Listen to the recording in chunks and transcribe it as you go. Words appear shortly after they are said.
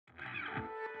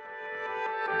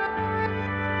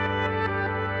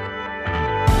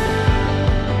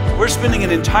We're spending an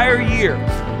entire year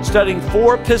studying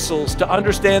 4 epistles to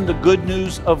understand the good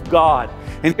news of God.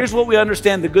 And here's what we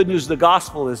understand the good news of the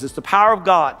gospel is. It's the power of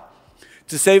God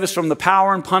to save us from the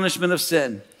power and punishment of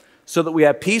sin so that we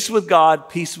have peace with God,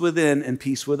 peace within, and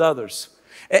peace with others.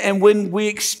 And when we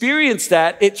experience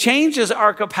that, it changes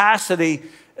our capacity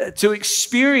to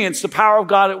experience the power of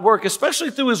God at work, especially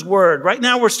through His Word. Right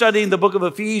now we're studying the book of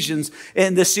Ephesians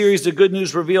in this series, The Good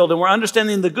News Revealed, and we're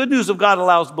understanding the good news of God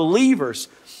allows believers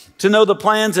to know the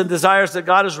plans and desires that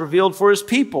God has revealed for His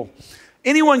people.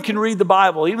 Anyone can read the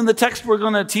Bible. Even the text we're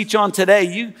going to teach on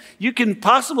today, you can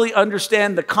possibly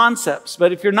understand the concepts,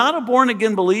 but if you're not a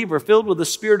born-again believer filled with the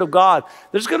Spirit of God,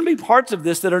 there's going to be parts of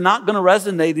this that are not going to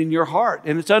resonate in your heart,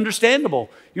 and it's understandable.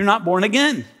 You're not born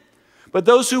again. But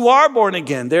those who are born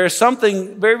again, there is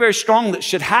something very, very strong that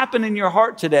should happen in your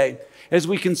heart today as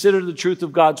we consider the truth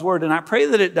of God's Word. And I pray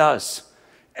that it does.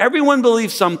 Everyone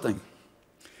believes something.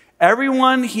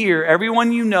 Everyone here,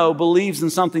 everyone you know believes in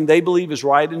something they believe is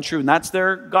right and true. And that's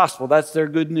their gospel. That's their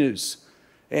good news.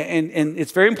 And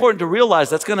it's very important to realize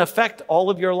that's going to affect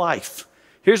all of your life.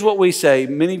 Here's what we say.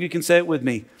 Many of you can say it with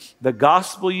me. The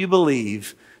gospel you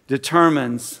believe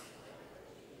determines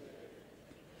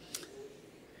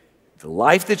the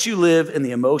life that you live and the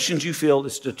emotions you feel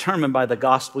is determined by the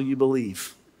gospel you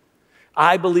believe.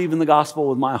 I believe in the gospel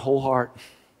with my whole heart.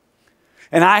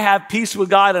 And I have peace with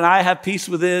God and I have peace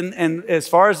within. And as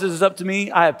far as it is up to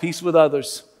me, I have peace with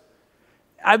others.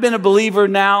 I've been a believer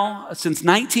now since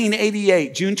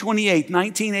 1988, June 28th,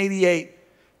 1988.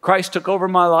 Christ took over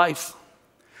my life.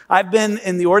 I've been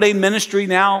in the ordained ministry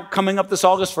now coming up this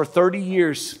August for 30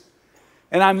 years.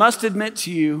 And I must admit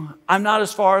to you, I'm not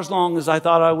as far along as I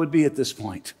thought I would be at this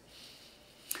point.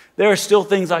 There are still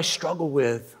things I struggle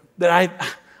with that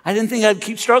I didn't think I'd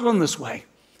keep struggling this way.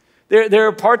 There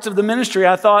are parts of the ministry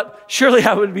I thought surely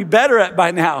I would be better at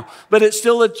by now, but it's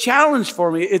still a challenge for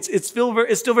me. It's still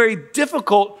very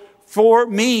difficult for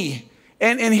me.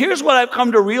 And here's what I've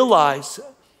come to realize,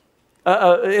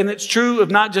 and it's true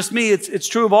of not just me, it's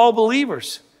true of all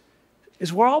believers,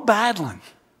 is we're all battling.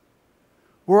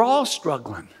 We're all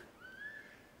struggling.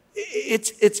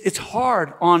 It's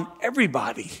hard on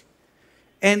everybody.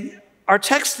 And our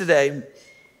text today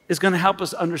is going to help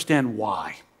us understand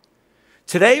why.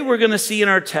 Today we're going to see in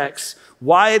our text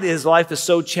why it is life is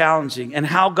so challenging and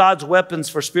how God's weapons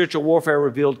for spiritual warfare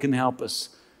revealed can help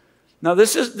us. Now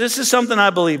this is something I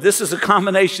believe. This is a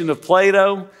combination of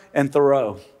Plato and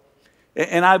Thoreau.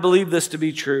 And I believe this to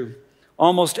be true.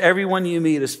 Almost everyone you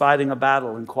meet is fighting a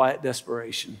battle in quiet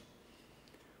desperation.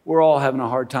 We're all having a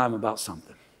hard time about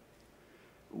something.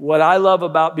 What I love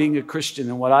about being a Christian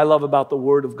and what I love about the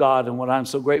Word of God and what I'm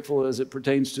so grateful as it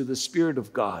pertains to the Spirit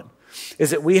of God is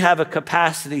that we have a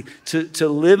capacity to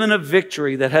live in a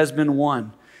victory that has been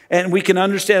won. And we can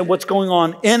understand what's going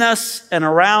on in us and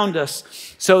around us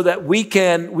so that we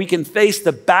can face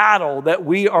the battle that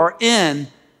we are in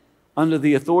under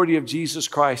the authority of Jesus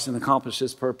Christ and accomplish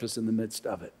His purpose in the midst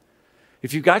of it.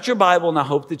 If you've got your Bible, and I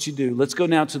hope that you do, let's go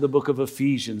now to the book of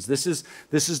Ephesians. This is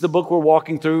the book we're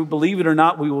walking through. Believe it or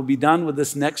not, we will be done with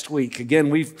this next week. Again,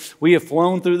 we have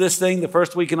flown through this thing. The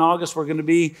first week in August, we're going to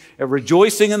be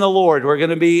rejoicing in the Lord. We're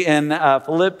going to be in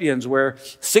Philippians, where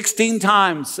 16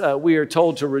 times we are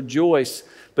told to rejoice.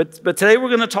 But today we're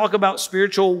going to talk about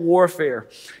spiritual warfare.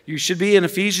 You should be in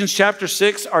Ephesians chapter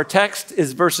 6. Our text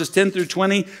is verses 10 through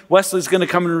 20. Wesley's going to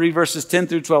come and read verses 10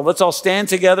 through 12. Let's all stand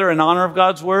together in honor of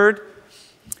God's word.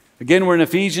 Again, we're in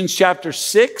Ephesians chapter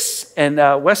 6, and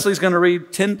Wesley's going to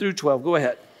read 10 through 12. Go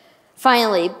ahead.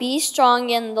 Finally, be strong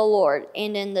in the Lord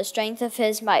and in the strength of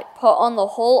His might. Put on the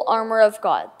whole armor of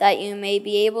God, that you may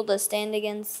be able to stand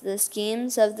against the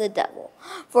schemes of the devil.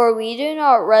 For we do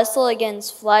not wrestle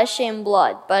against flesh and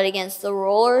blood, but against the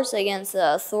rulers, against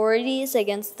the authorities,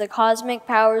 against the cosmic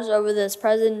powers over this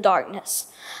present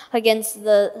darkness, against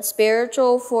the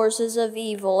spiritual forces of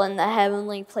evil in the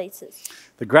heavenly places.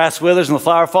 The grass withers and the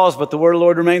flower falls, but the word of the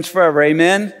Lord remains forever.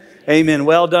 Amen. Amen.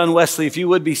 Well done, Wesley. If you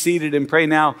would be seated and pray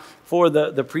now for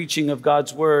the preaching of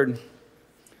God's word.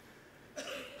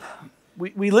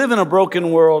 We live in a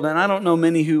broken world, and I don't know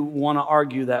many who want to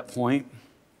argue that point.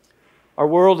 Our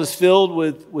world is filled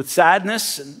with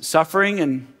sadness and suffering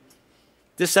and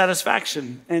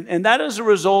dissatisfaction, and that is a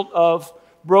result of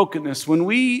brokenness. When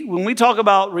we talk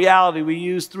about reality, we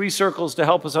use 3 circles to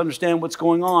help us understand what's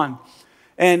going on.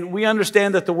 And we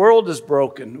understand that the world is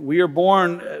broken. We are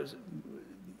born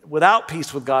without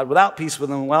peace with God, without peace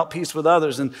with Him, without peace with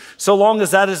others. And so long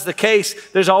as that is the case,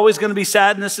 there's always going to be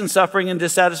sadness and suffering and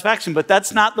dissatisfaction. But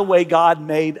that's not the way God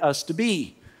made us to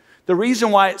be. The reason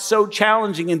why it's so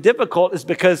challenging and difficult is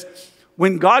because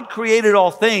when God created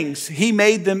all things, he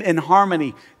made them in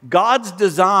harmony. God's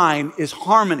design is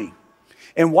harmony.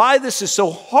 And why this is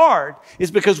so hard is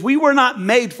because we were not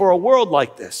made for a world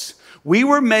like this. We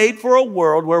were made for a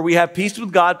world where we have peace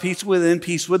with God, peace within,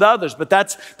 peace with others. But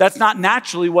that's not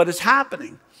naturally what is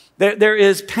happening. There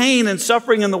is pain and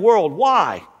suffering in the world.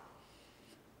 Why?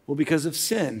 Well, because of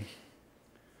sin.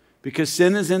 Because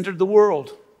sin has entered the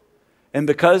world. And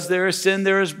because there is sin,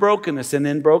 there is brokenness. And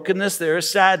in brokenness, there is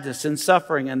sadness and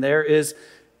suffering. And there is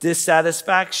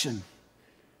dissatisfaction.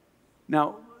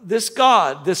 Now, this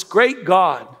God, this great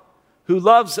God who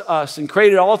loves us and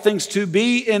created all things to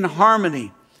be in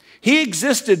harmony, he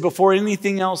existed before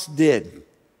anything else did.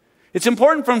 It's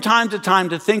important from time to time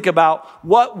to think about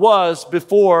what was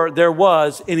before there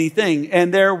was anything.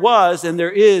 And there was, and there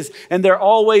is, and there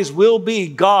always will be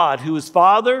God who is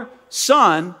Father,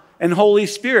 Son, and Holy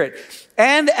Spirit.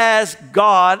 And as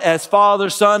God, as Father,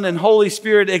 Son, and Holy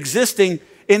Spirit existing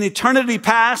in eternity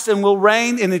past and will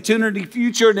reign in eternity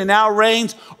future and now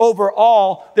reigns over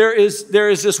all, there is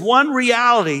this one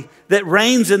reality that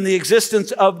reigns in the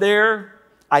existence of their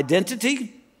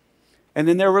identity and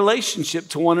in their relationship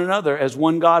to one another as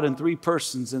one God in three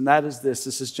persons. And that is this.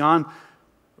 This is 1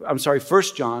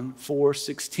 John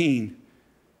 4:16.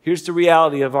 Here's the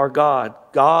reality of our God.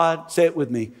 God, say it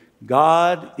with me.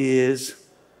 God is,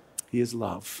 he is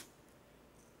love.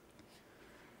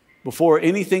 Before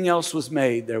anything else was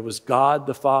made, there was God,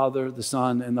 the Father, the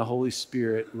Son, and the Holy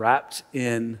Spirit wrapped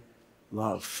in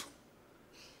love.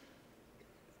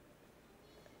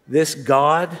 This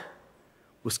God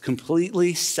was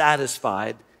completely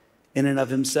satisfied in and of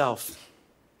himself.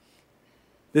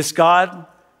 This God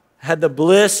had the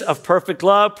bliss of perfect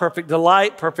love, perfect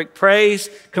delight, perfect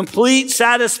praise, complete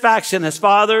satisfaction as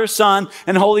Father, Son,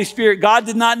 and Holy Spirit. God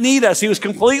did not need us. He was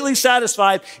completely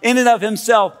satisfied in and of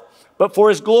himself. But for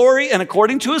his glory and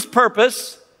according to his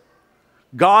purpose,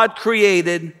 God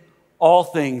created all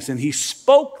things and he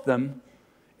spoke them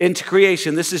into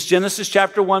creation. This is Genesis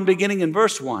chapter 1, beginning in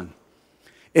verse 1.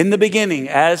 In the beginning,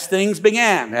 as things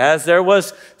began, as there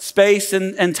was space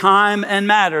and time and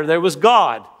matter, there was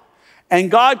God. And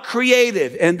God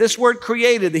created, and this word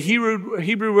created, the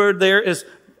Hebrew word there is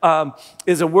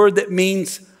a word that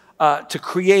means to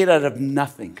create out of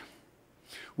nothing.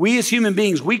 We as human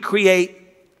beings, we create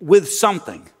with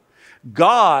something.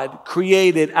 God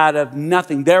created out of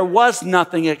nothing. There was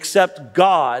nothing except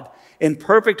God in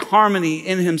perfect harmony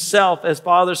in himself as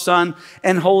Father, Son,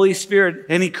 and Holy Spirit.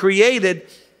 And he created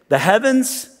the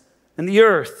heavens and the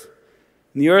earth.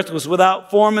 And the earth was without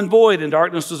form and void, and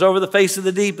darkness was over the face of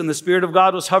the deep, and the Spirit of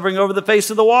God was hovering over the face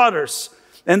of the waters.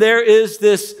 And there is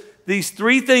these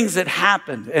three things that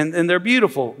happened, and they're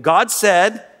beautiful. God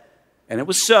said, and it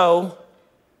was so,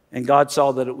 and God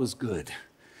saw that it was good.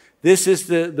 This is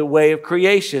the way of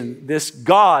creation. This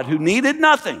God who needed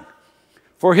nothing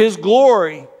for his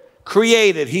glory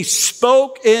created. He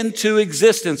spoke into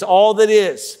existence all that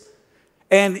is.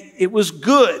 And it was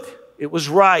good. It was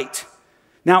right.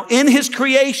 Now, in his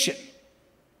creation,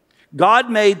 God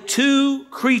made two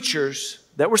creatures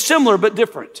that were similar but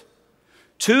different.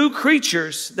 Two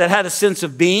creatures that had a sense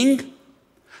of being,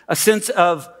 a sense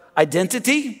of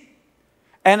identity,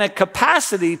 and a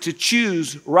capacity to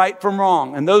choose right from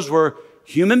wrong. And those were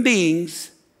human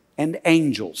beings and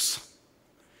angels.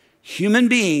 Human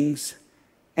beings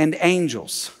and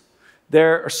angels.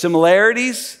 There are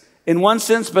similarities in one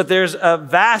sense, but there's a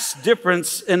vast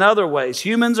difference in other ways.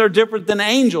 Humans are different than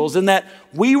angels in that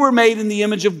we were made in the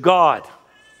image of God.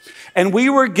 And we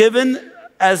were given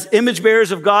as image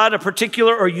bearers of God a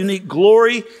particular or unique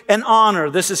glory and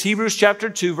honor. This is Hebrews chapter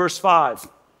 2, verse 5.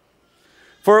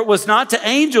 For it was not to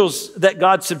angels that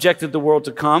God subjected the world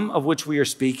to come, of which we are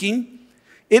speaking.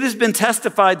 It has been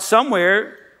testified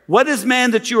somewhere, what is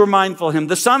man that you are mindful of him?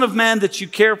 The Son of Man that you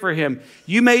care for him.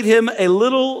 You made him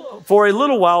for a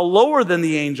little while lower than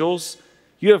the angels.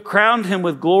 You have crowned him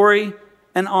with glory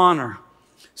and honor.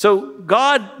 So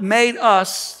God made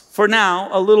us for now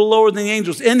a little lower than the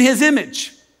angels in his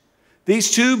image.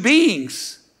 These two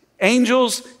beings,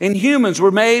 angels and humans,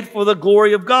 were made for the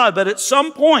glory of God. But at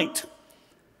some point,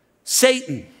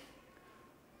 Satan,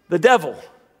 the devil,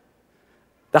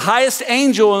 the highest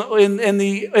angel in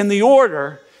the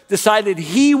order, decided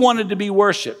he wanted to be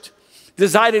worshiped,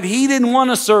 decided he didn't want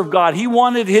to serve God. He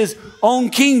wanted his own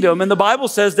kingdom. And the Bible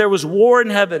says there was war in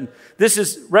heaven. This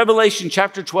is Revelation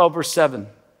chapter 12, verse 7.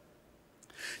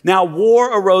 Now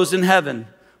war arose in heaven.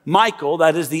 Michael,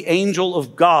 that is the angel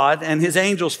of God, and his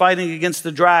angels fighting against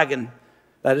the dragon,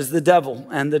 that is the devil.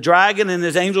 And the dragon and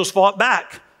his angels fought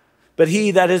back. But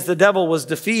he, that is the devil, was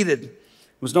defeated.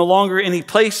 There was no longer any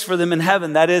place for them in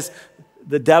heaven. That is,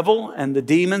 the devil and the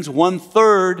demons,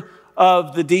 1/3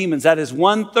 of the demons, that is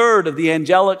 1/3 of the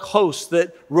angelic host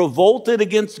that revolted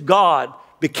against God,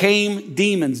 became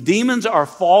demons. Demons are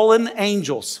fallen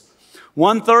angels.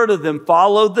 1/3 of them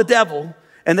followed the devil,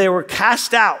 and they were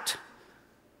cast out.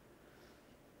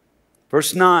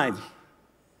 Verse 9,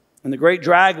 and the great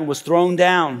dragon was thrown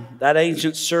down, that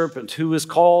ancient serpent who is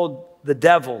called the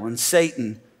devil and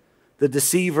Satan, the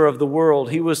deceiver of the world.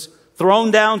 He was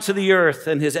thrown down to the earth,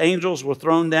 and his angels were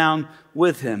thrown down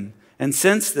with him. And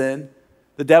since then,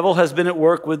 the devil has been at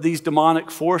work with these demonic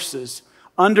forces,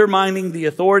 undermining the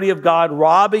authority of God,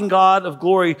 robbing God of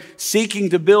glory, seeking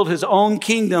to build his own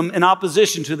kingdom in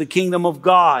opposition to the kingdom of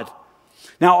God.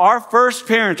 Now, our first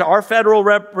parents, our federal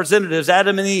representatives,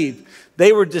 Adam and Eve,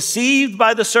 they were deceived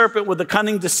by the serpent with the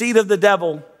cunning deceit of the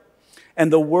devil,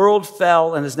 and the world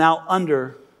fell and is now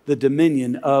under the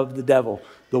dominion of the devil.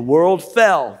 The world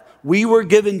fell. We were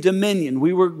given dominion.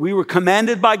 We were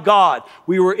commanded by God.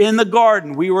 We were in the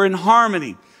garden. We were in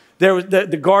harmony.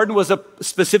 The garden was a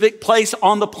specific place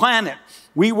on the planet.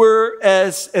 We were,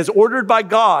 as ordered by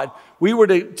God, we were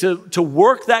to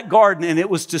work that garden, and it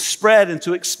was to spread and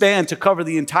to expand to cover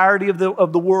the entirety of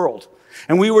the world.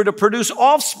 And we were to produce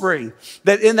offspring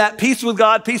that in that peace with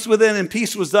God, peace within, and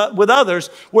peace with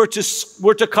others were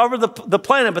to cover the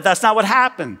planet. But that's not what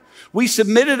happened. We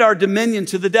submitted our dominion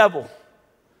to the devil,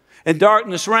 and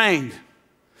darkness reigned.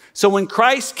 So when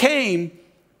Christ came,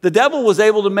 the devil was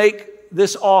able to make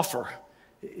this offer.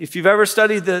 If you've ever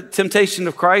studied the temptation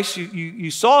of Christ,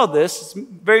 you saw this. It's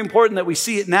very important that we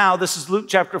see it now. This is Luke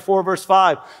chapter 4, verse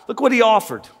 5. Look what he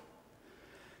offered.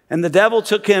 And the devil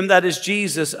took him, that is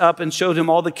Jesus, up and showed him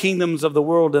all the kingdoms of the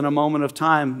world in a moment of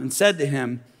time and said to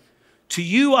him, to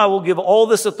you I will give all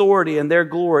this authority and their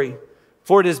glory,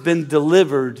 for it has been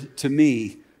delivered to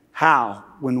me. How?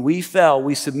 When we fell,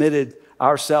 we submitted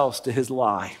ourselves to his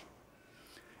lie.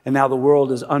 And now the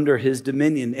world is under his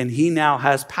dominion, and he now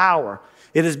has power.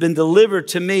 It has been delivered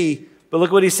to me. But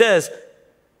look what he says,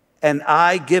 and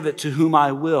I give it to whom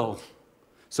I will.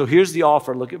 So here's the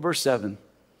offer. Look at verse 7.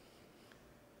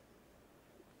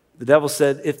 The devil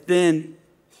said,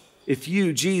 if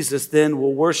you, Jesus, then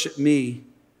will worship me,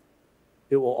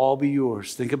 it will all be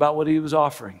yours. Think about what he was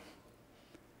offering.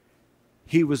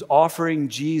 He was offering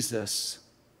Jesus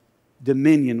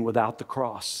dominion without the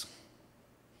cross.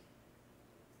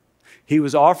 He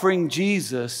was offering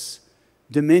Jesus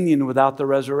dominion without the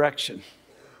resurrection.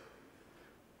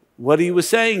 What he was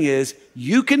saying is,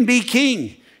 you can be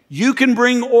king. You can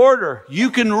bring order. You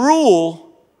can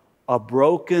rule a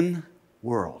broken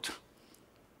world.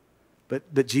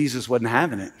 But Jesus wasn't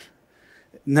having it.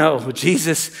 No,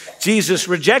 Jesus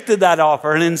rejected that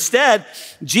offer. And instead,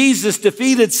 Jesus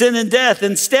defeated sin and death.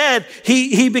 Instead,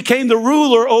 he became the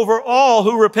ruler over all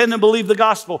who repent and believe the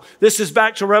gospel. This is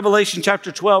back to Revelation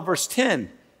chapter 12, verse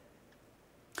 10.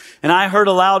 And I heard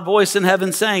a loud voice in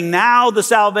heaven saying, now the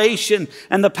salvation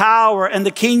and the power and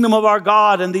the kingdom of our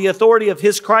God and the authority of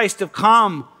his Christ have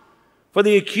come. For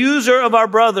the accuser of our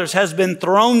brothers has been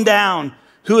thrown down,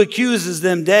 who accuses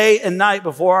them day and night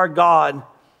before our God.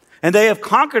 And they have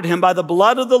conquered him by the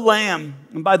blood of the Lamb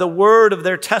and by the word of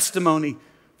their testimony,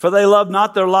 for they love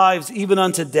not their lives even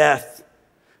unto death.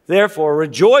 Therefore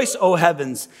rejoice, O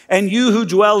heavens, and you who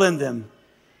dwell in them.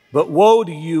 But woe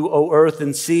to you, O earth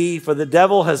and sea, for the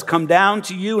devil has come down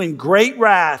to you in great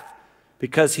wrath,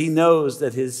 because he knows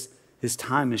that his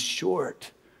time is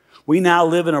short. We now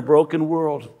live in a broken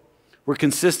world. We're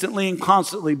consistently and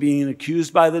constantly being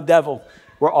accused by the devil.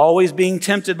 We're always being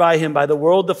tempted by him, by the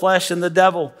world, the flesh, and the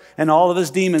devil, and all of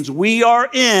his demons. We are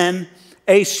in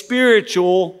a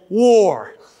spiritual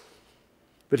war.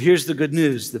 But here's the good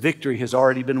news. The victory has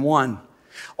already been won.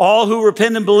 All who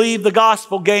repent and believe the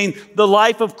gospel gain the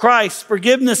life of Christ,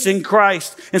 forgiveness in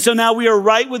Christ. And so now we are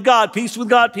right with God, peace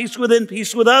within,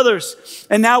 peace with others.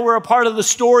 And now we're a part of the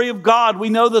story of God. We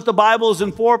know that the Bible is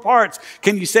in 4 parts.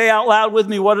 Can you say out loud with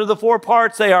me, what are the 4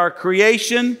 parts? They are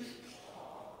creation.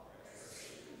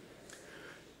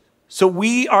 So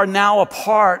we are now a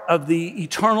part of the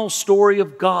eternal story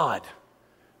of God.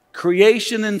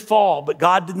 Creation and fall, but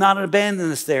God did not abandon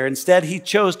us there. Instead, he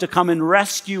chose to come and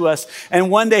rescue us.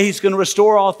 And one day he's going to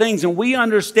restore all things. And we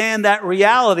understand that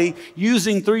reality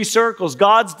using 3 circles.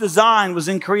 God's design was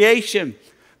in creation.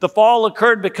 The fall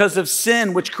occurred because of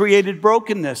sin, which created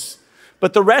brokenness.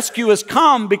 But the rescue has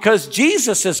come because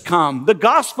Jesus has come. The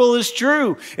gospel is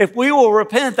true. If we will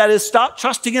repent, that is, stop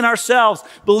trusting in ourselves,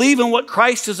 believe in what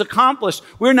Christ has accomplished,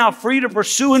 we're now free to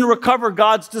pursue and recover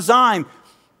God's design.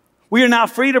 We are now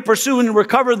free to pursue and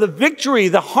recover the victory,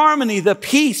 the harmony, the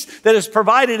peace that is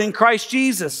provided in Christ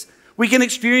Jesus. We can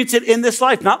experience it in this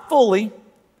life, not fully.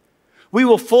 We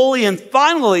will fully and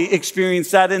finally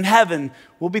experience that in heaven.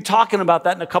 We'll be talking about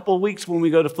that in a couple of weeks when we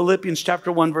go to Philippians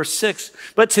chapter 1, verse 6.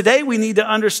 But today we need to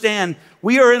understand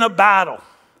we are in a battle,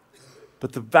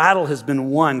 but the battle has been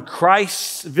won.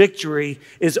 Christ's victory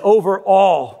is over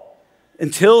all.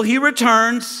 Until he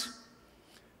returns,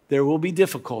 there will be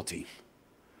difficulty.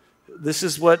 This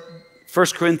is what 1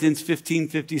 Corinthians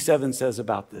 15:57 says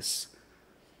about this.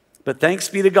 But thanks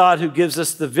be to God who gives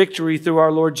us the victory through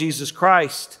our Lord Jesus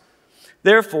Christ.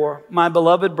 Therefore, my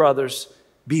beloved brothers,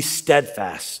 be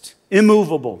steadfast,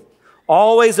 immovable,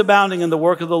 always abounding in the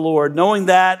work of the Lord, knowing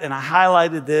that, and I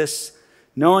highlighted this,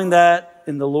 knowing that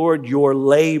in the Lord your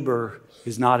labor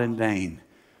is not in vain.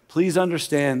 Please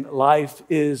understand, life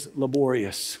is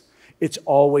laborious. It's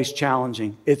always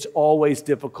challenging. It's always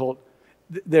difficult.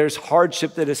 There's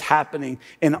hardship that is happening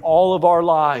in all of our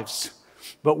lives.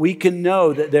 But we can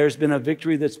know that there's been a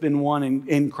victory that's been won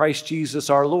in Christ Jesus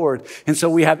our Lord. And so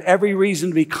we have every reason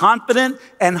to be confident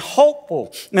and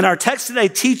hopeful. And our text today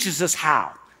teaches us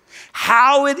how.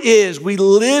 How it is we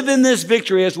live in this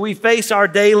victory as we face our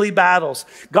daily battles.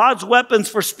 God's weapons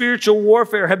for spiritual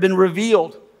warfare have been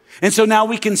revealed. And so now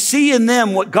we can see in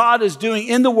them what God is doing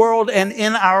in the world and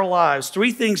in our lives.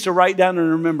 3 things to write down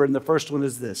and remember. And the first one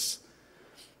is this.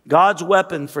 God's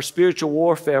weapon for spiritual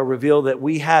warfare reveal that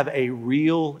we have a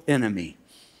real enemy.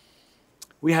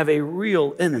 We have a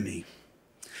real enemy.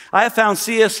 I have found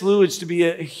C.S. Lewis to be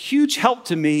a huge help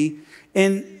to me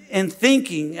in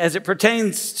thinking as it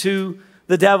pertains to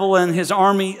the devil and his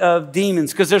army of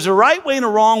demons. Because there's a right way and a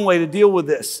wrong way to deal with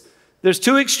this. There's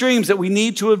 2 extremes that we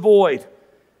need to avoid.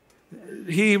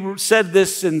 He said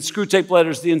this in Screwtape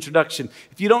Letters, the introduction.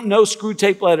 If you don't know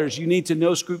Screwtape Letters, you need to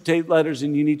know Screwtape Letters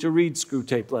and you need to read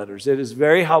Screwtape Letters. It is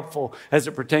very helpful as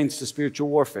it pertains to spiritual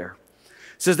warfare.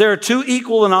 It says there are 2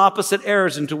 equal and opposite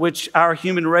errors into which our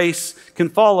human race can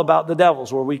fall about the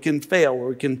devils, where we can fail, where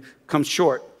we can come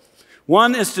short.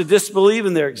 One is to disbelieve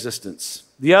in their existence.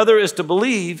 The other is to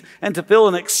believe and to feel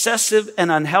an excessive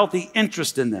and unhealthy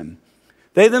interest in them.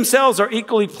 They themselves are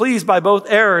equally pleased by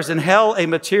both errors and hail a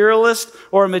materialist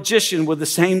or a magician with the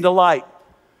same delight.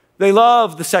 They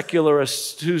love the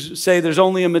secularists who say there's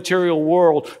only a material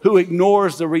world, who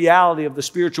ignores the reality of the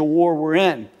spiritual war we're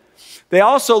in. They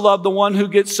also love the one who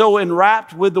gets so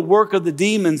enwrapped with the work of the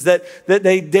demons that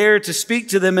they dare to speak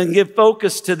to them and give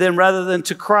focus to them rather than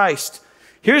to Christ.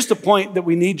 Here's the point that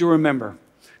we need to remember.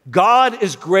 God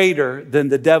is greater than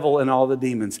the devil and all the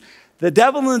demons. The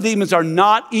devil and the demons are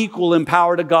not equal in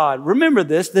power to God. Remember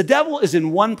this, the devil is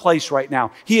in one place right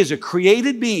now. He is a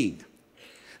created being.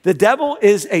 The devil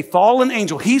is a fallen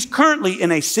angel. He's currently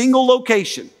in a single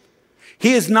location.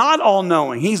 He is not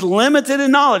all-knowing. He's limited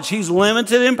in knowledge. He's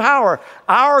limited in power.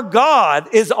 Our God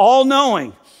is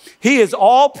all-knowing. He is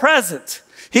all-present.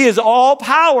 He is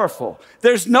all-powerful.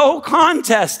 There's no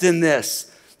contest in this.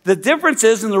 The difference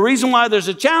is, and the reason why there's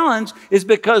a challenge, is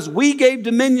because we gave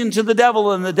dominion to the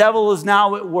devil, and the devil is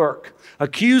now at work,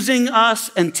 accusing us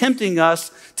and tempting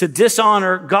us to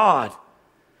dishonor God.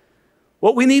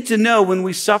 What we need to know when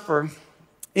we suffer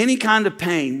any kind of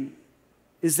pain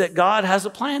is that God has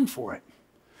a plan for it.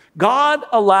 God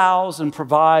allows and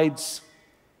provides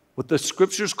what the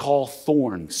scriptures call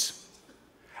thorns.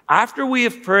 After we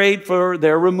have prayed for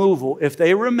their removal, if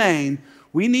they remain,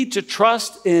 we need to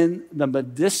trust in the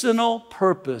medicinal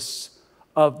purpose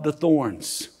of the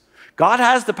thorns. God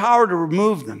has the power to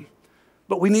remove them,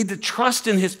 but we need to trust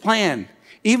in his plan,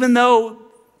 even though,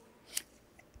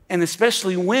 and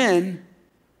especially when,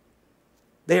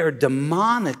 they are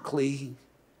demonically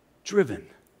driven.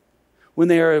 When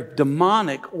they are of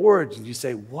demonic origin, you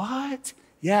say, what?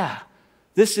 Yeah,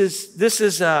 this is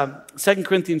 2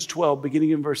 Corinthians 12, beginning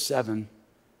in verse 7.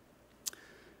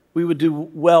 We would do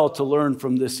well to learn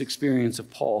from this experience of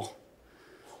Paul.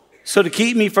 So to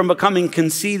keep me from becoming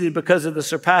conceited because of the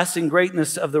surpassing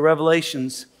greatness of the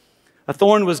revelations, a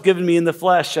thorn was given me in the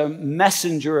flesh, a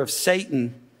messenger of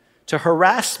Satan to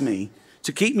harass me,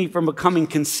 to keep me from becoming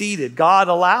conceited. God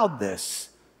allowed this.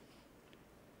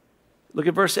 Look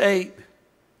at verse 8.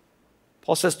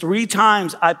 Paul says, 3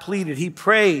 times I pleaded. He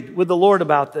prayed with the Lord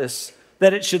about this,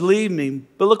 that it should leave me.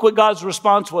 But look what God's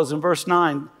response was in verse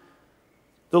 9.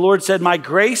 The Lord said, my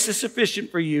grace is sufficient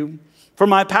for you, for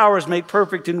my power is made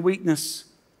perfect in weakness.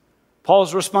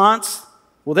 Paul's response,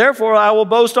 well, therefore I will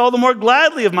boast all the more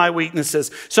gladly of my weaknesses,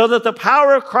 so that the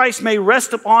power of Christ may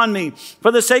rest upon me.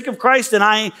 For the sake of Christ, and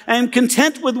I am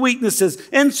content with weaknesses,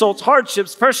 insults,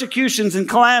 hardships, persecutions, and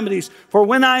calamities. For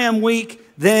when I am weak,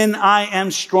 then I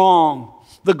am strong.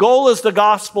 The goal of the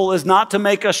gospel is not to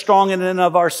make us strong in and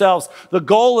of ourselves. The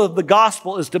goal of the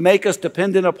gospel is to make us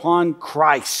dependent upon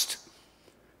Christ,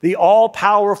 the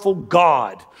all-powerful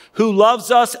God who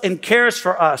loves us and cares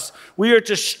for us. We are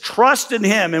to trust in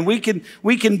him, and we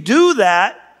can do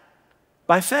that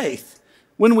by faith.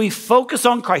 When we focus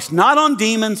on Christ, not on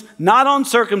demons, not on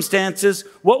circumstances,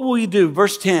 what will we do?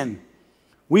 Verse 10,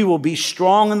 we will be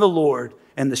strong in the Lord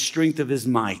and the strength of his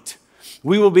might.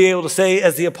 We will be able to say,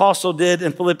 as the apostle did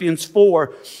in Philippians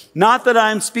 4, not that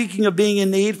I am speaking of being in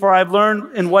need, for I've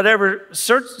learned in whatever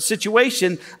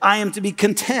situation I am to be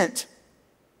content.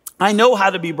 I know how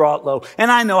to be brought low,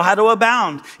 and I know how to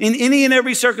abound. In any and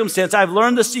every circumstance, I've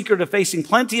learned the secret of facing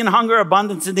plenty and hunger,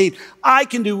 abundance and need. I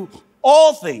can do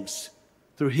all things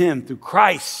through him, through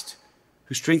Christ,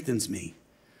 who strengthens me.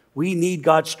 We need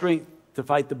God's strength to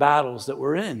fight the battles that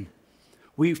we're in.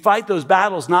 We fight those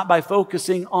battles not by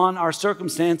focusing on our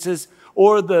circumstances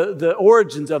or the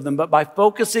origins of them, but by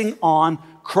focusing on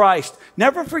Christ.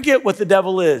 Never forget what the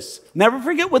devil is. Never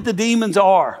forget what the demons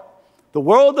are. The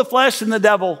world, the flesh, and the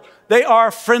devil, they are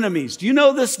frenemies. Do you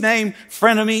know this name,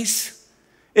 frenemies?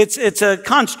 It's a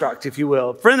construct, if you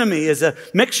will. Frenemy is a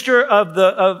mixture of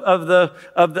the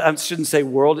I shouldn't say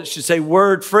world, it should say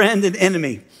word, friend, and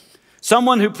enemy.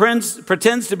 Someone who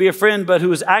pretends to be a friend, but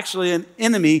who is actually an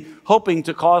enemy, hoping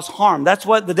to cause harm. That's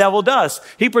what the devil does.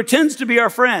 He pretends to be our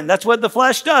friend. That's what the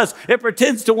flesh does. It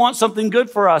pretends to want something good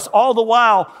for us, all the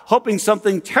while hoping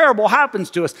something terrible happens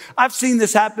to us. I've seen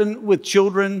this happen with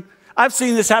children. I've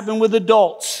seen this happen with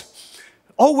adults.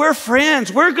 Oh, we're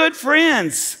friends. We're good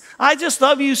friends. I just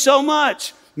love you so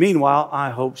much. Meanwhile, I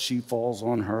hope she falls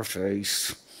on her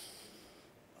face.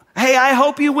 Hey, I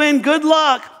hope you win. Good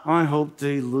luck. I hope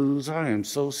they lose. I am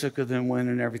so sick of them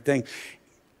winning everything.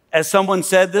 As someone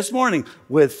said this morning,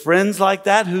 with friends like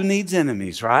that, who needs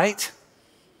enemies, right?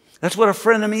 That's what a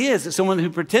frenemy is. It's someone who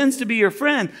pretends to be your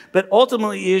friend, but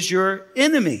ultimately is your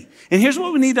enemy. And here's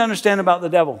what we need to understand about the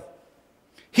devil.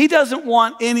 He doesn't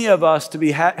want any of us to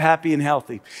be happy and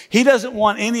healthy. He doesn't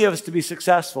want any of us to be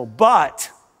successful, but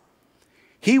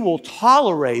he will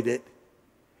tolerate it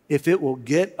if it will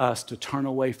get us to turn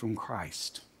away from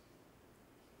Christ.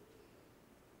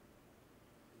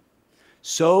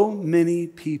 So many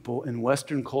people in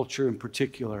Western culture in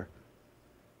particular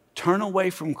turn away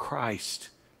from Christ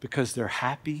because they're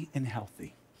happy and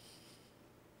healthy.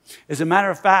 As a matter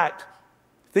of fact,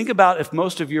 think about if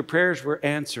most of your prayers were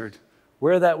answered,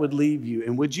 where that would leave you,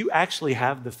 and would you actually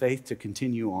have the faith to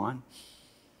continue on?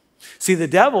 See, the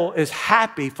devil is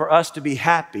happy for us to be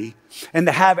happy and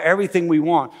to have everything we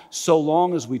want, so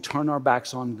long as we turn our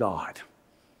backs on God.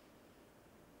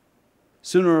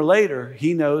 Sooner or later,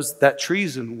 he knows that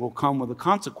treason will come with the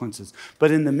consequences. But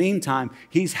in the meantime,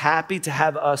 he's happy to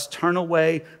have us turn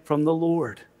away from the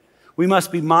Lord. We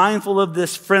must be mindful of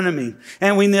this frenemy,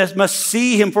 and we must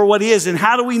see him for what he is. And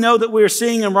how do we know that we are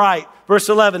seeing him right? Verse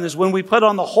 11 is when we put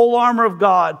on the whole armor of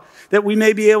God, that we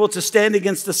may be able to stand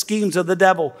against the schemes of the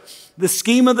devil. The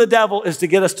scheme of the devil is to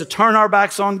get us to turn our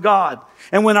backs on God.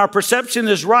 And when our perception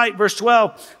is right, verse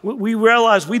 12, we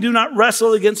realize we do not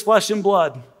wrestle against flesh and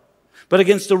blood, but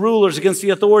against the rulers, against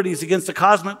the authorities, against the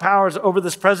cosmic powers over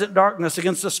this present darkness,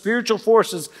 against the spiritual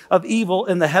forces of evil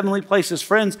in the heavenly places.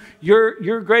 Friends,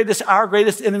 our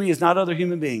greatest enemy is not other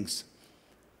human beings.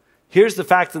 Here's the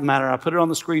fact of the matter. I put it on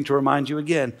the screen to remind you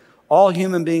again. All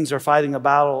human beings are fighting a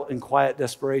battle in quiet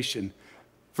desperation.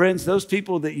 Friends, those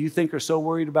people that you think are so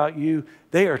worried about you,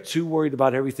 they are too worried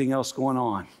about everything else going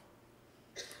on.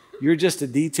 You're just a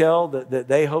detail that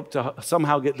they hope to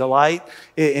somehow get delight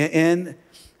in.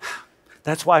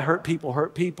 That's why hurt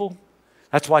people.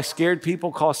 That's why scared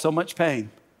people cause so much pain.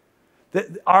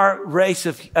 Our race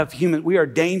of human, we are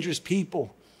dangerous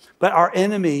people. But our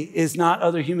enemy is not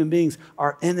other human beings.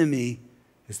 Our enemy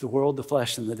is the world, the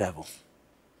flesh, and the devil.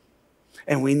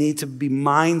 And we need to be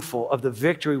mindful of the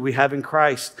victory we have in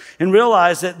Christ and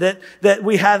realize that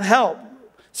we have help.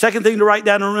 Second thing to write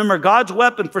down and remember, God's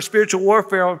weapon for spiritual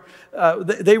warfare,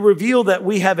 they reveal that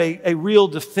we have a real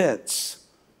defense.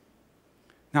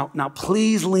 Now,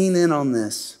 please lean in on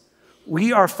this.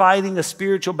 We are fighting a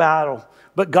spiritual battle,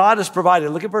 but God has provided,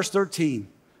 look at verse 13,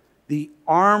 the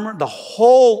armor, the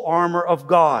whole armor of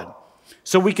God.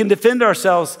 So we can defend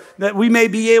ourselves, that we may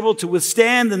be able to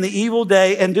withstand in the evil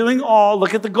day, and doing all,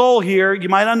 look at the goal here, you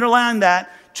might underline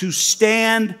that, to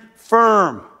stand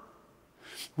firm.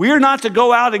 We are not to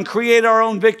go out and create our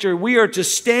own victory. We are to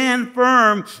stand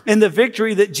firm in the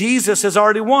victory that Jesus has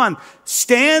already won.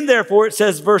 Stand, therefore, it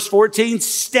says, verse 14,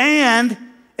 stand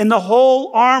in the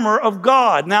whole armor of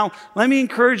God. Now, let me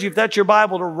encourage you, if that's your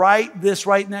Bible, to write this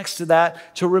right next to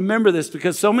that, to remember this,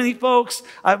 because so many folks,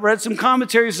 I've read some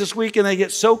commentaries this week, and they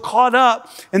get so caught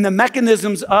up in the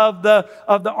mechanisms of the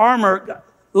armor.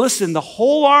 Listen, the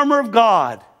whole armor of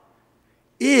God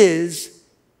is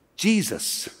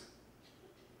Jesus.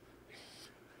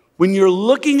 When you're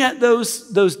looking at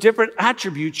those different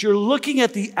attributes, you're looking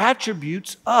at the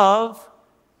attributes of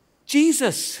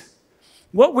Jesus.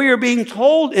 What we are being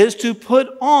told is to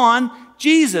put on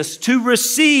Jesus, to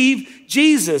receive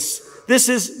Jesus. This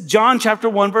is John chapter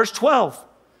 1, verse 12.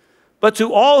 But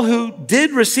to all who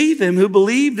did receive him, who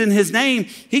believed in his name,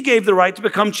 he gave the right to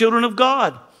become children of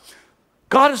God.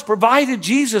 God has provided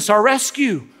Jesus our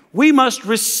rescue. We must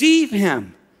receive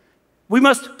him. We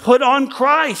must put on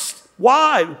Christ.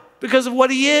 Why? Because of what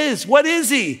he is. What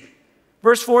is he?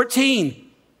 Verse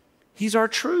 14, he's our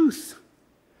truth.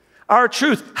 Our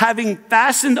truth, having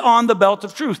fastened on the belt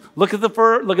of truth. Look at the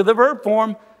verb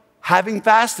form, having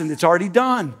fastened. It's already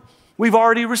done. We've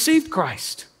already received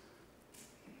Christ.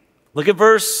 Look at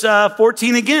verse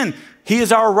 14 again. He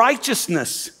is our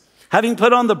righteousness. Having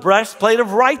put on the breastplate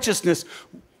of righteousness.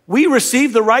 We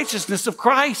receive the righteousness of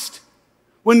Christ.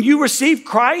 When you receive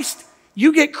Christ,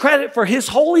 you get credit for his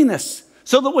holiness.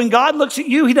 So that when God looks at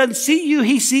you, he doesn't see you,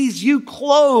 he sees you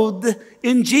clothed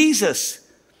in Jesus.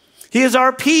 He is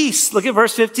our peace. Look at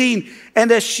verse 15.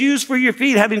 And as shoes for your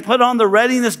feet, having put on the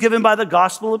readiness given by the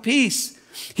gospel of peace.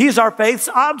 He is our faith's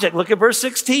object. Look at verse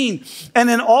 16. And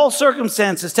in all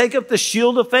circumstances, take up the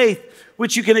shield of faith,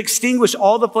 which you can extinguish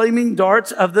all the flaming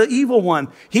darts of the evil one.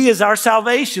 He is our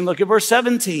salvation. Look at verse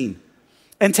 17.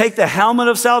 And take the helmet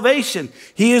of salvation.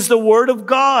 He is the word of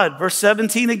God. Verse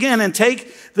 17 again. And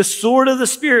take the sword of the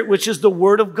Spirit, which is the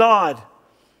word of God.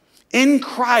 In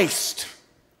Christ,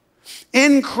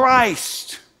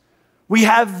 we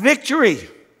have victory.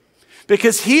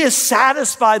 Because he has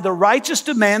satisfied the righteous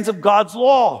demands of God's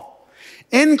law.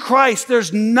 In Christ,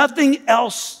 there's nothing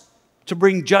else to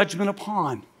bring judgment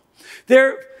upon.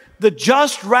 The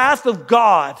just wrath of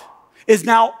God is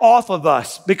now off of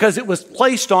us because it was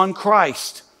placed on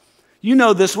Christ. You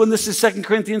know this one. This is 2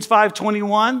 Corinthians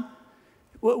 5:21.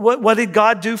 What did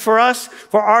God do for us?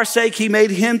 For our sake, he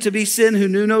made him to be sin who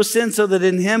knew no sin, so that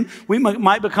in him we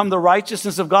might become the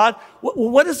righteousness of God.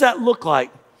 What does that look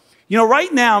like? You know,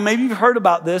 right now, maybe you've heard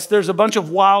about this. There's a bunch of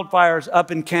wildfires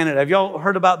up in Canada. Have y'all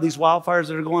heard about these wildfires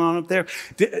that are going on up there?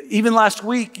 Even last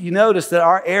week, you noticed that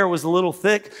our air was a little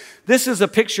thick. This is a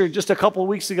picture just a couple of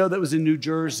weeks ago that was in New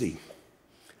Jersey.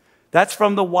 That's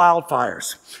from the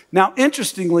wildfires. Now,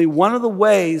 interestingly, one of the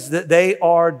ways that they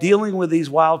are dealing with these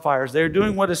wildfires, they're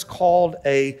doing what is called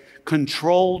a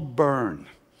controlled burn.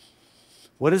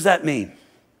 What does that mean?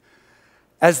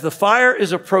 As the fire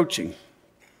is approaching,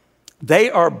 they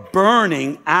are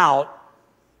burning out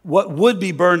what would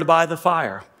be burned by the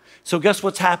fire. So guess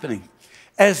what's happening?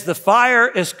 As the fire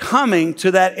is coming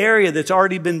to that area that's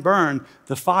already been burned,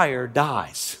 the fire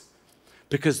dies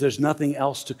because there's nothing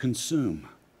else to consume.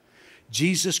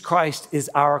 Jesus Christ is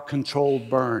our controlled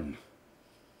burn.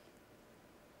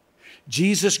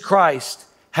 Jesus Christ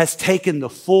has taken the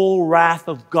full wrath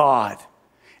of God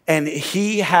and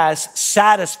he has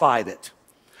satisfied it.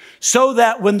 So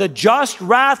that when the just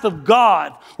wrath of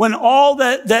God, when all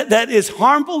that is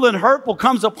harmful and hurtful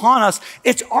comes upon us,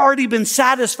 it's already been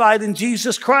satisfied in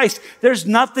Jesus Christ. There's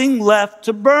nothing left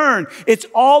to burn. It's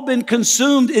all been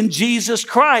consumed in Jesus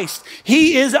Christ.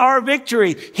 He is our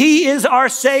victory. He is our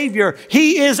Savior.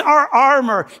 He is our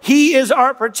armor. He is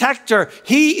our protector.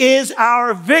 He is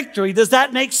our victory. Does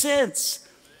that make sense?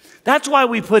 That's why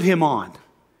we put him on.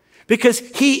 Because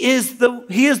he is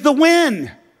the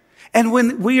win. And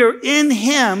when we are in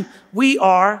him, we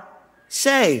are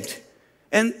saved.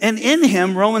 And in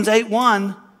him, Romans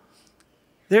 8:1,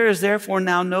 there is therefore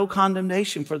now no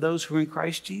condemnation for those who are in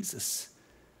Christ Jesus.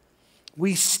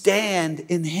 We stand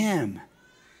in him.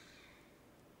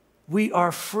 We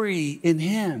are free in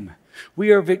him.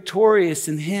 We are victorious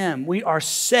in him. We are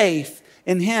safe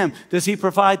in him. Does he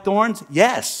provide thorns?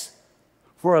 Yes,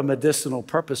 for a medicinal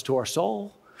purpose to our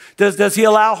soul. Does he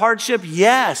allow hardship?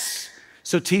 Yes.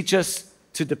 So teach us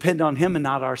to depend on him and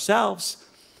not ourselves.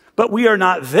 But we are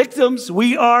not victims.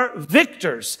 We are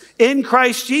victors in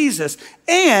Christ Jesus.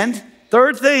 And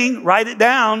third thing, write it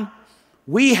down,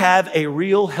 we have a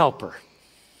real helper.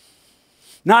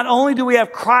 Not only do we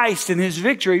have Christ and his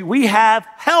victory, we have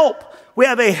help. We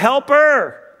have a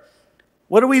helper.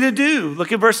 What are we to do?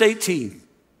 Look at verse 18.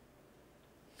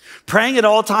 Praying at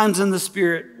all times in the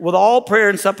Spirit with all prayer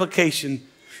and supplication.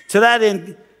 To that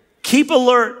end, keep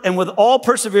alert and with all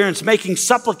perseverance, making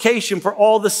supplication for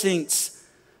all the saints.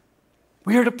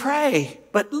 We are to pray,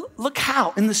 but look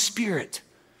how, in the Spirit.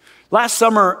 Last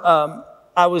summer,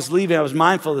 I was leaving. I was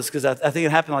mindful of this because I think it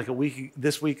happened like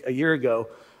a year ago.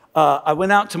 I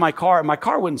went out to my car and my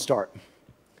car wouldn't start.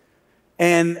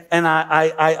 And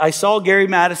I saw Gary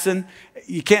Madison.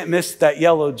 You can't miss that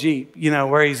yellow Jeep, you know,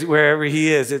 wherever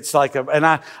he is. It's like and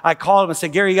I called him and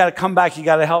said, Gary, you got to come back. You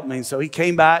got to help me. And so he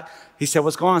came back. He said,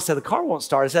 what's going on? I said, the car won't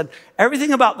start. I said,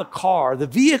 everything about the car, the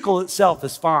vehicle itself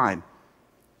is fine.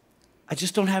 I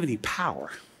just don't have any power.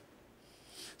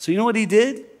 So you know what he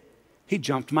did? He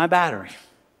jumped my battery.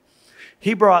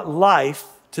 He brought life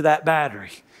to that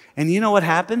battery. And you know what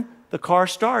happened? The car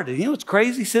started. You know what's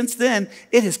crazy? Since then,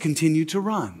 it has continued to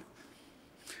run.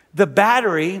 The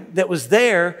battery that was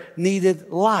there needed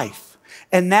life.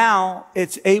 And now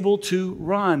it's able to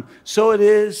run. So it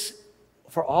is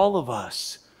for all of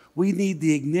us. We need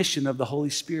the ignition of the Holy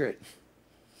Spirit.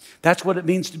 That's what it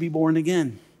means to be born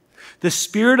again. The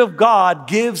Spirit of God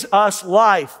gives us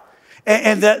life.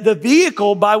 And the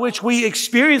vehicle by which we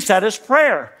experience that is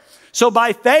prayer. So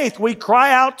by faith, we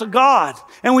cry out to God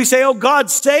and we say, oh God,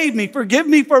 save me, forgive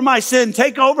me for my sin,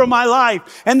 take over my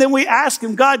life. And then we ask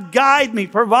him, God, guide me,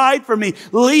 provide for me,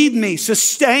 lead me,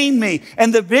 sustain me.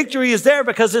 And the victory is there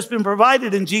because it's been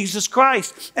provided in Jesus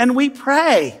Christ. And we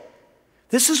pray.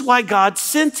 This is why God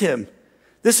sent him.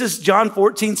 This is John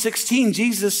 14:16.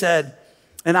 Jesus said,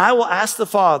 and I will ask the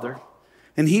Father,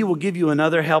 and he will give you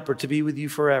another helper to be with you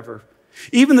forever.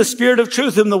 Even the Spirit of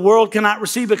truth whom the world cannot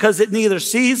receive because it neither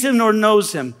sees him nor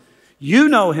knows him. You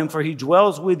know him, for he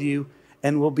dwells with you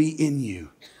and will be in you.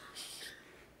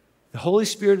 The Holy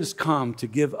Spirit has come to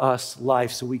give us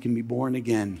life so we can be born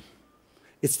again.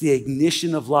 It's the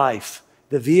ignition of life.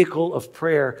 The vehicle of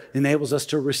prayer enables us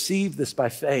to receive this by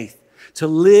faith, to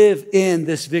live in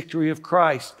this victory of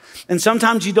Christ. And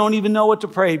sometimes you don't even know what to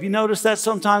pray. Have you noticed that?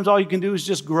 Sometimes all you can do is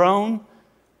just groan.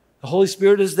 The Holy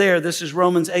Spirit is there. This is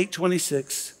Romans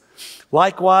 8:26.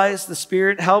 Likewise, the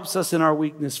Spirit helps us in our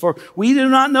weakness, for we do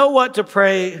not know what to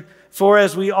pray for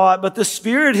as we ought, but the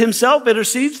Spirit himself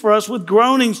intercedes for us with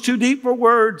groanings too deep for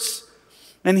words.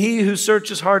 And he who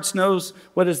searches hearts knows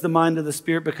what is the mind of the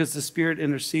Spirit, because the Spirit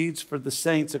intercedes for the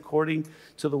saints according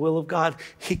to the will of God.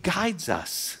 He guides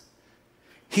us.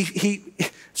 He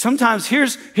sometimes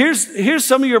here's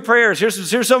some of your prayers.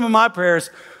 Here's some of my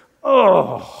prayers.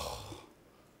 Oh.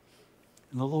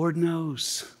 And the Lord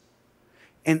knows.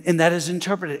 And that is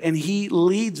interpreted. And he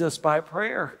leads us by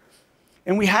prayer.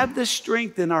 And we have this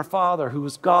strength in our Father, who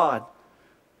is God,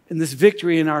 and this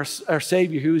victory in our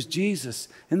Savior, who is Jesus,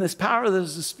 and this power that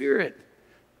is the Spirit.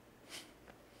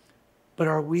 But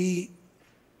are we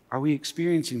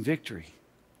experiencing victory?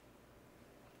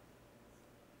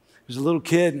 There's a little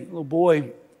kid, a little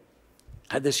boy,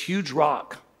 had this huge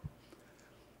rock.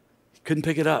 He couldn't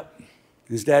pick it up.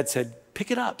 His dad said, pick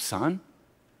it up, son.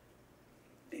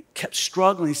 He kept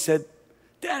struggling. He said,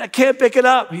 Dad, I can't pick it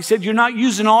up. He said, you're not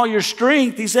using all your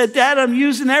strength. He said, Dad, I'm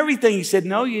using everything. He said,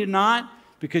 no, you're not,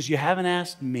 because you haven't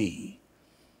asked me.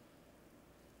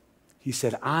 He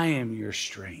said, I am your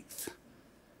strength,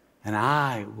 and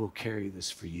I will carry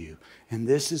this for you. And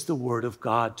this is the word of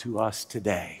God to us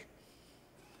today.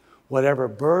 Whatever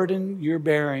burden you're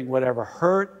bearing, whatever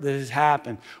hurt that has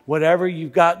happened, whatever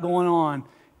you've got going on,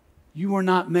 you were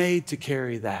not made to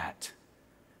carry that.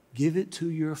 Give it to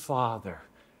your Father.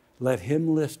 Let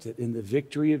him lift it in the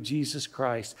victory of Jesus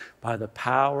Christ by the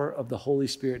power of the Holy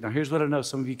Spirit. Now, here's what I know.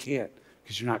 Some of you can't,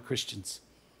 because you're not Christians.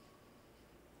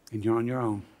 And you're on your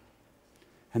own.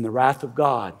 And the wrath of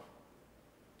God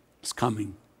is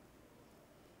coming.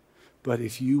 But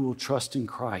if you will trust in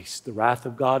Christ, the wrath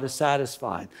of God is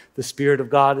satisfied. The Spirit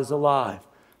of God is alive.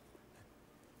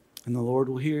 And the Lord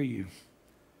will hear you.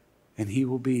 And he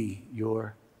will be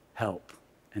your help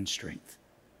and strength.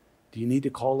 Do you need to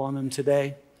call on him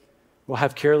today? We'll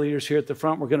have care leaders here at the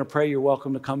front. We're going to pray. You're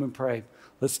welcome to come and pray.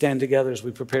 Let's stand together as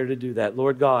we prepare to do that.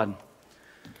 Lord God,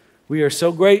 we are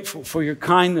so grateful for your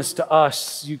kindness to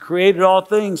us. You created all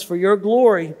things for your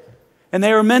glory, and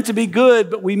they were meant to be good,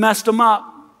 but we messed them up.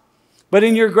 But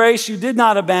in your grace, you did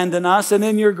not abandon us, and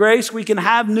in your grace, we can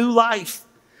have new life.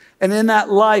 And in that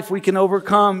life, we can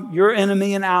overcome your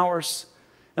enemy and ours.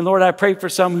 And Lord, I pray for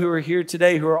some who are here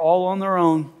today who are all on their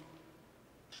own.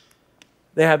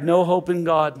 They have no hope in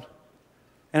God.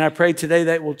 And I pray today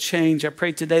that will change. I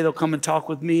pray today they'll come and talk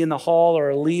with me in the hall, or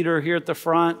a leader here at the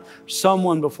front,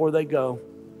 someone before they go.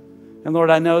 And Lord,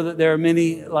 I know that there are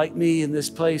many like me in this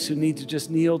place who need to just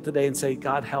kneel today and say,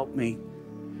 God, help me.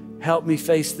 Help me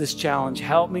face this challenge.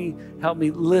 Help me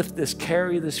lift this,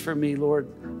 carry this for me, Lord.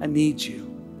 I need you.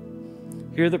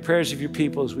 Hear the prayers of your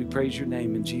people as we praise your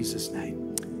name in Jesus'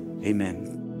 name.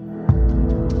 Amen.